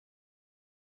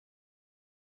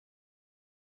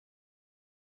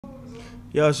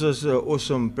Yeah, it was an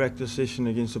awesome practice session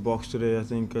against the Boks today. I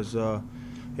think, because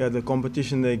yeah, the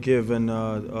competition they give, and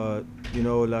you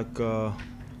know, like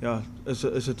yeah, it's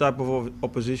a type of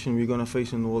opposition we're gonna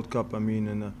face in the World Cup. I mean,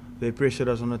 and they pressured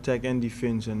us on attack and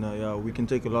defense, and yeah, we can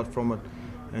take a lot from it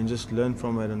and just learn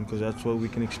from it, and because that's what we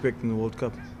can expect in the World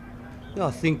Cup. Yeah,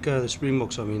 I think the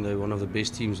Springboks, I mean, they're one of the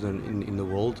best teams in the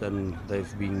world, and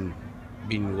they've been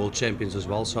world champions as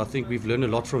well. So I think we've learned a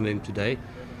lot from them today.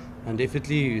 And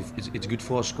definitely it's good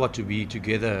for our squad to be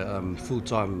together full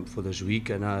time for this week.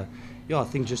 And yeah, I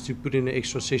think just to put in an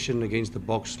extra session against the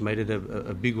Boks made it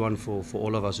a big one for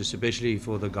all of us, especially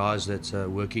for the guys that's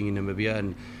working in Namibia,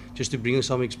 and just to bring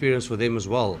some experience for them as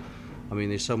well. I mean,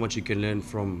 there's so much you can learn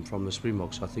from the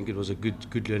Springboks. I think it was a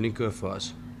good learning curve for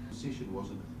us. Session,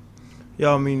 wasn't it?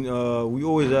 Yeah, I mean, we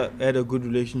always had a good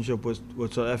relationship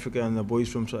with South Africa and the boys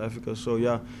from South Africa. So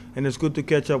yeah, and it's good to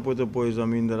catch up with the boys. I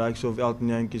mean, the likes of Elton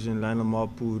Yankees and Lionel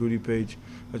Mapu, Rudy Page.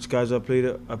 It's guys I played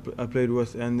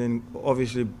with, and then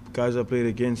obviously guys I played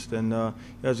against. And yeah,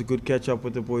 it's a good catch up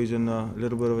with the boys and a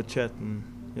little bit of a chat. And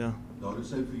yeah. Now, to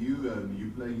say for you,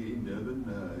 you play here in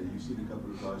Durban. You've seen a couple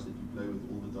of guys that you play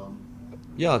with all the time.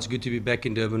 Yeah, it's good to be back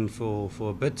in Durban for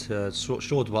a bit. It's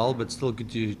short while, but still good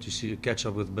to catch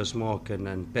up with Bismarck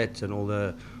and Pat and all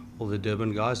the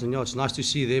Durban guys. And yeah, it's nice to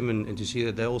see them and to see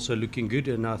that they're also looking good.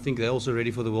 And I think they're also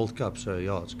ready for the World Cup. So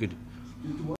yeah, it's good.